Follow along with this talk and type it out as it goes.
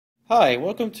Hi,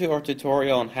 welcome to our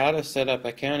tutorial on how to set up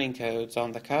accounting codes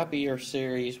on the copier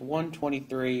series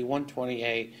 123,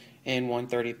 128, and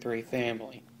 133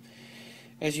 family.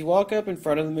 As you walk up in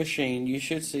front of the machine, you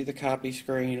should see the copy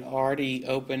screen already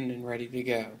open and ready to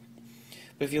go.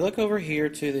 But if you look over here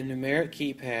to the numeric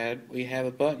keypad, we have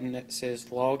a button that says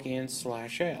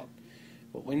login/out.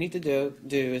 What we need to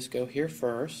do is go here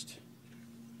first.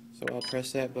 So I'll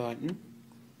press that button.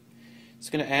 It's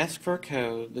going to ask for a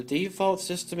code. The default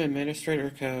system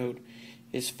administrator code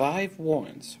is 5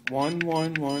 ones,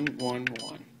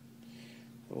 11111.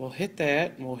 We'll hit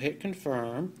that and we'll hit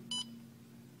confirm.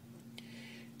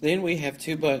 Then we have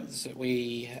two buttons that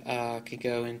we can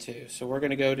go into. So we're going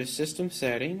to go to System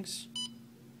Settings,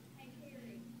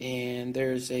 and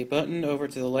there's a button over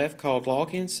to the left called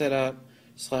Login Setup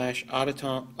 /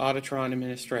 Auditron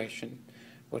Administration,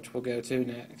 which we'll go to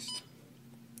next.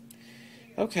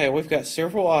 Okay, we've got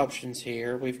several options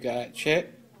here. We've got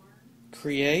check,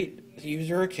 create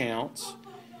user accounts,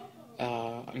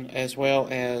 as well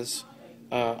as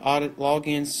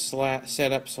login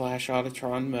setup /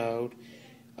 Auditron mode.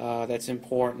 That's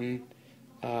important.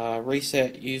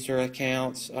 Reset user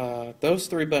accounts. Those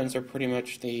three buttons are pretty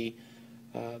much the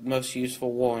most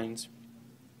useful ones.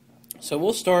 So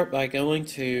we'll start by going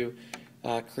to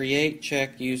create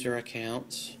check user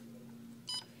accounts.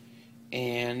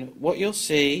 And what you'll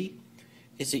see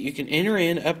is that you can enter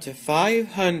in up to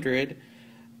 500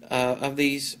 of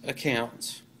these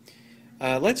accounts.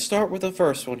 Let's start with the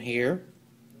first one here.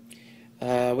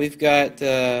 We've got,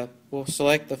 we'll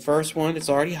select the first one. It's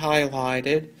already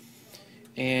highlighted.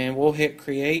 And we'll hit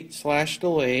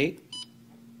create/delete.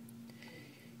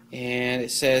 And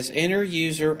it says enter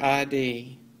user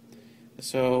ID.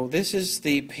 So this is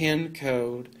the PIN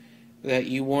code that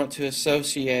you want to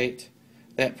associate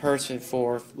that person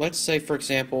for. Let's say, for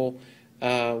example,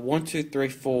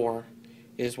 1234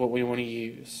 is what we want to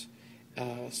use.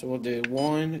 So we'll do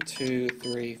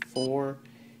 1234,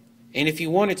 and if you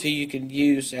wanted to, you can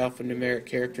use alphanumeric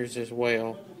characters as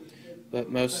well. But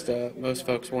most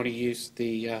folks want to use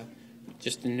the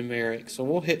just the numeric. So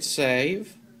we'll hit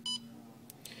save,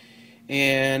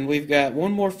 and we've got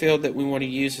one more field that we want to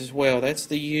use as well. That's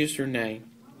the username.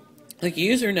 The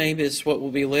username is what will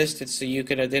be listed so you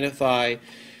can identify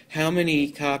how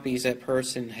many copies that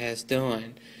person has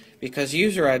done, because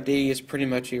user ID is pretty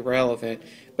much irrelevant.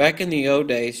 Back in the old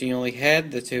days, you only had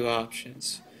the two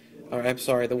options, or I'm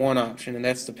sorry, the one option, and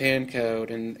that's the PIN code,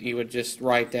 and you would just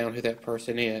write down who that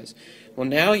person is. Well,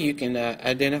 now you can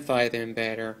identify them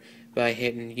better by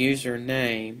hitting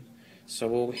username. So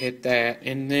we'll hit that,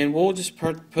 and then we'll just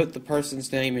put the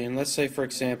person's name in. Let's say, for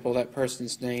example, that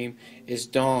person's name is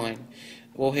Dawn.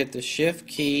 We'll hit the Shift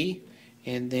key,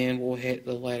 and then we'll hit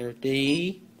the letter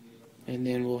D, and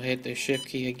then we'll hit the Shift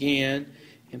key again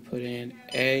and put in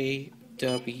AWN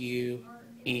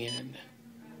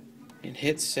and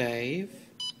hit save.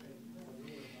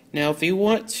 Now, if you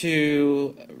want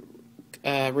to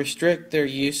restrict their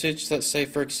usage, let's say,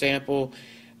 for example,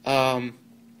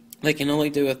 they can only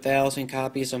do 1,000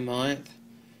 copies a month,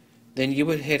 then you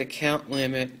would hit account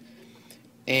limit,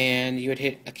 and you would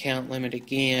hit account limit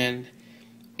again,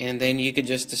 and then you could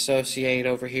just associate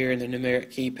over here in the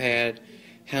numeric keypad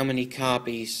how many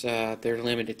copies they're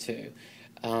limited to.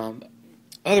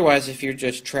 Otherwise, if you're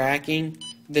just tracking,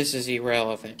 this is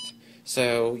irrelevant.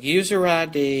 So user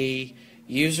ID,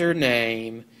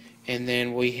 username, and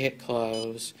then we hit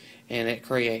close, and it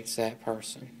creates that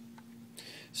person.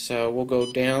 So we'll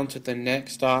go down to the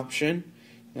next option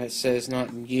that says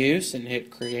not in use and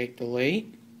hit create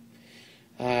delete.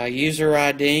 User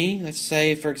ID, let's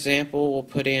say, for example, we'll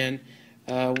put in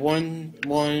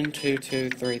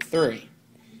 112233.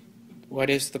 What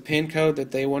is the PIN code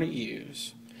that they want to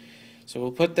use? So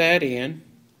we'll put that in.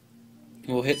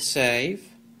 We'll hit save.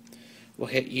 We'll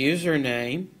hit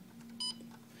username.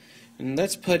 And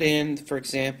let's put in, for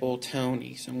example,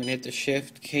 Tony. So I'm going to hit the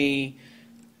Shift key,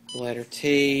 letter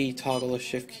T, toggle the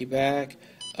Shift key back,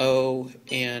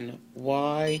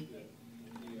 ONY,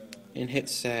 and hit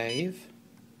save.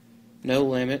 No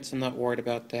limits, I'm not worried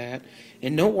about that.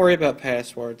 And don't worry about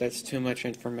password, that's too much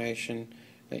information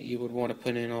that you would want to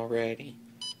put in already.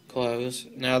 Close.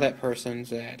 Now that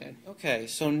person's added. Okay,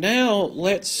 so now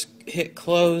let's hit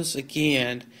close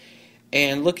again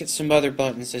and look at some other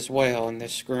buttons as well on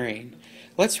this screen.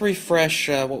 Let's refresh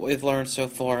what we've learned so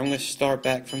far. I'm going to start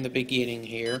back from the beginning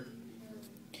here.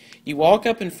 You walk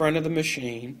up in front of the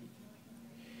machine.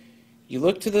 You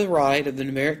look to the right of the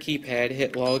numeric keypad,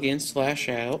 hit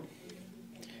login/out.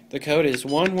 The code is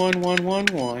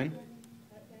 11111.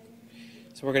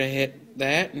 So we're going to hit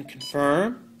that and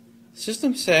confirm.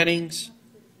 System settings,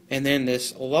 and then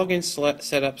this login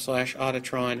setup /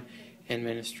 auditron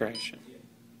administration.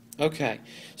 Okay,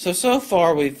 so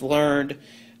far we've learned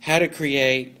how to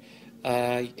create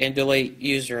and delete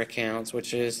user accounts,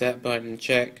 which is that button,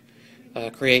 check,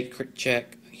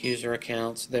 check user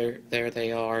accounts. There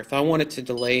they are. If I wanted to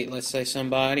delete, let's say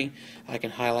somebody, I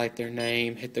can highlight their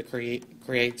name, hit the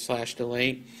create /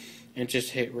 delete, and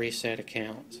just hit reset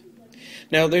account.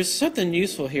 Now there's something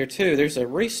useful here too. There's a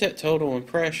reset total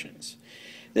impressions.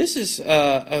 This is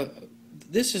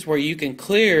where you can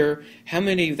clear how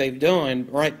many they've done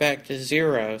right back to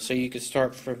 0, so you can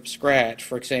start from scratch.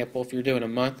 For example, if you're doing a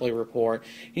monthly report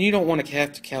and you don't want to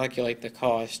have to calculate the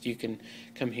cost, you can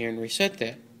come here and reset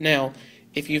that. Now,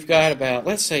 if you've got about,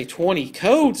 let's say, 20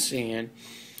 codes in,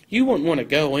 you wouldn't want to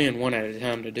go in one at a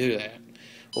time to do that.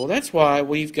 Well, that's why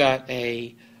we've got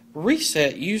a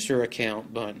reset user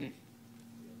account button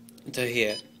to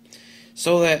hit,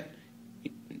 so that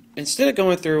instead of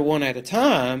going through one at a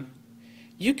time,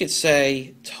 you could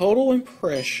say total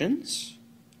impressions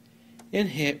and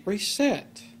hit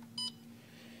reset.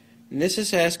 And this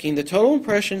is asking the total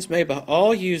impressions made by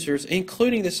all users,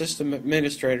 including the system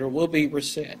administrator, will be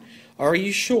reset. Are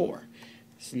you sure?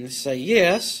 And they say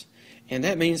yes, and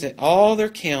that means that all their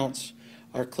counts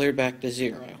are cleared back to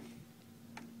 0.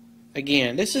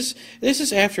 Again, this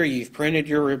is after you've printed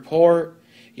your report,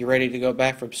 you're ready to go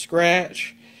back from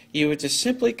scratch. You would just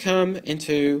simply come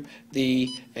into the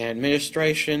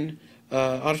administration,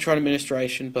 Auditron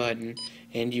administration button,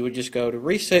 and you would just go to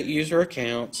reset user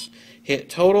accounts, hit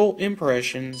total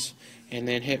impressions, and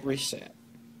then hit reset,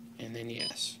 and then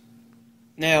yes.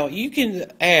 Now you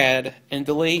can add and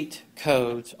delete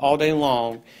codes all day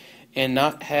long and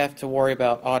not have to worry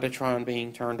about Auditron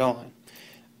being turned on.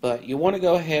 But you want to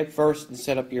go ahead first and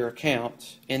set up your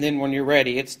accounts, and then when you're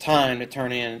ready, it's time to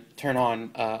turn on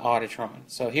Auditron.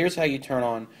 So here's how you turn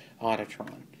on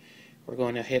Auditron. We're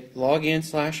going to hit login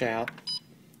 / out.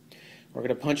 We're going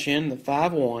to punch in the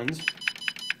 5 ones.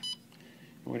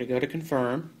 We're going to go to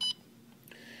confirm.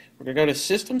 We're going to go to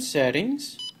system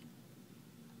settings,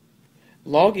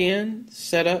 login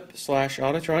setup /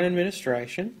 Auditron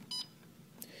administration.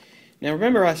 Now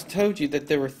remember, I told you that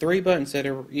there were 3 buttons that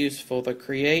are useful: the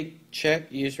create,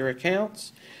 check user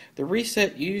accounts, the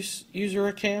reset user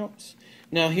accounts.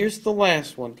 Now here's the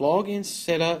last one, login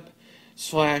setup /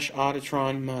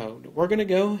 Auditron mode. We're going to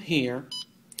go here.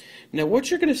 Now what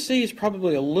you're going to see is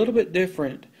probably a little bit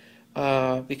different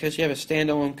because you have a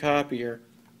standalone copier.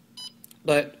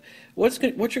 But what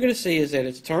you're going to see is that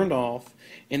it's turned off,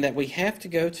 and that we have to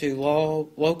go to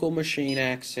local machine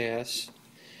access.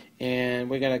 And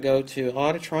we're going to go to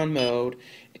Auditron mode.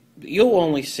 You'll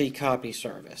only see copy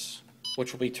service,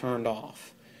 which will be turned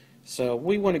off. So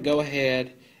we want to go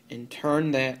ahead and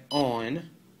turn that on,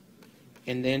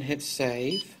 and then hit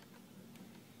save,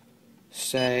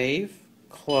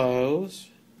 close,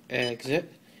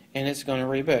 exit, and it's going to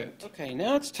reboot. Okay,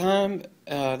 now it's time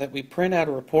that we print out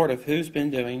a report of who's been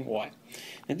doing what.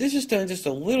 And this is done just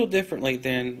a little differently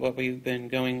than what we've been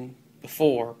going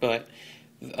before, but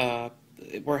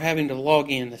we're having to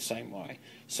log in the same way.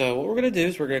 So what we're going to do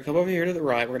is we're going to come over here to the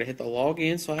right. We're going to hit the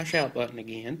login / out button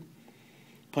again.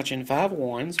 Punch in 5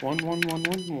 ones, 1, 1, 1,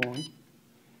 1, 1.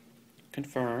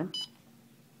 Confirm.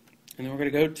 And then we're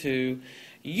going to go to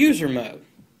user mode.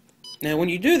 Now when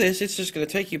you do this, it's just going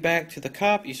to take you back to the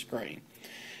copy screen.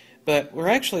 But we're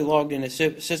actually logged in as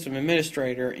system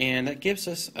administrator, and that gives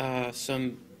us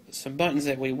some buttons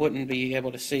that we wouldn't be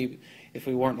able to see if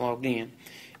we weren't logged in.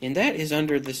 And that is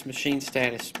under this machine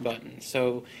status button.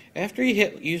 So after you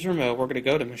hit user mode, we're going to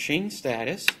go to machine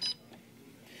status.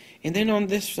 And then on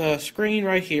this screen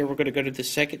right here, we're going to go to the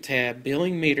second tab,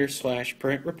 billing meter /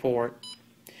 print report.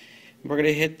 We're going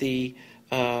to hit the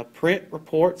print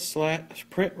report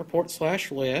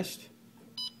 / list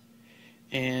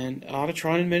and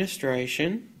Auditron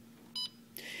administration.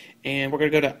 And we're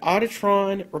going to go to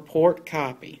Auditron report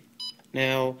copy.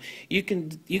 Now you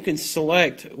can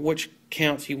select which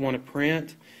counts you want to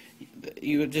print.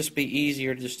 It would just be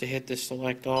easier just to hit the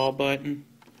select all button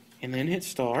and then hit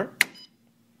start.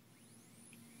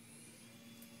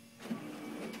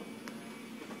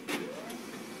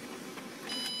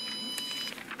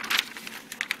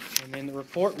 And then the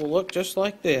report will look just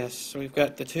like this. So we've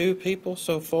got the 2 people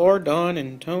so far, Don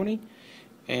and Tony,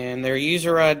 and their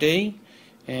user ID,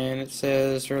 and it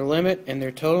says their limit and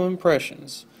their total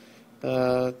impressions.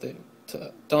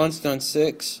 Don's done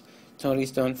 6,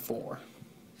 Tony's done 4.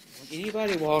 When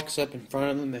anybody walks up in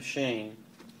front of the machine,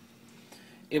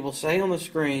 it will say on the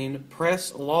screen,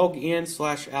 press login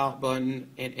 / out button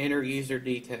and enter user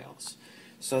details.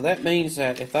 So that means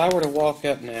that if I were to walk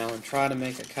up now and try to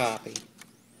make a copy,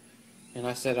 and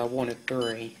I said I wanted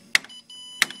 3.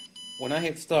 When I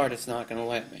hit start, it's not going to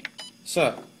let me.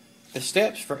 So, the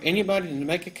steps for anybody to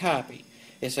make a copy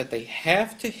is that they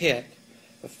have to hit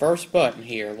the first button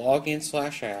here,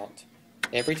 login/out,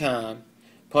 every time,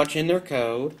 punch in their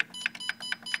code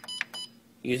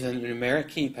using the numeric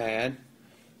keypad,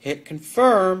 hit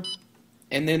confirm,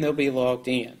 and then they'll be logged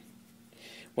in.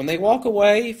 When they walk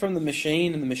away from the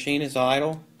machine and the machine is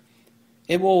idle,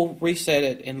 it will reset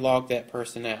it and log that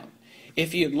person out.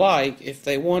 If you'd like, if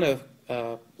they want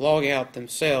to log out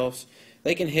themselves,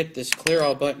 they can hit this clear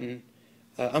all button,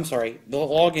 the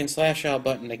login/out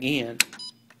button again,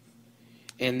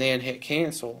 and then hit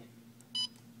cancel,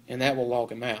 and that will log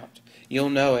them out. You'll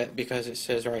know it because it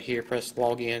says right here, press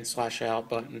login/out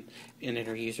button and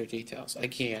enter user details.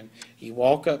 Again, you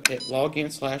walk up, hit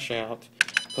login/out,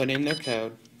 put in their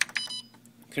code,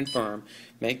 confirm,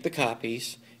 make the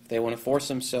copies. If they want to force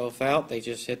themselves out, they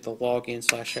just hit the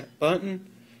login/out button,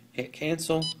 hit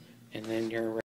cancel, and then you're ready.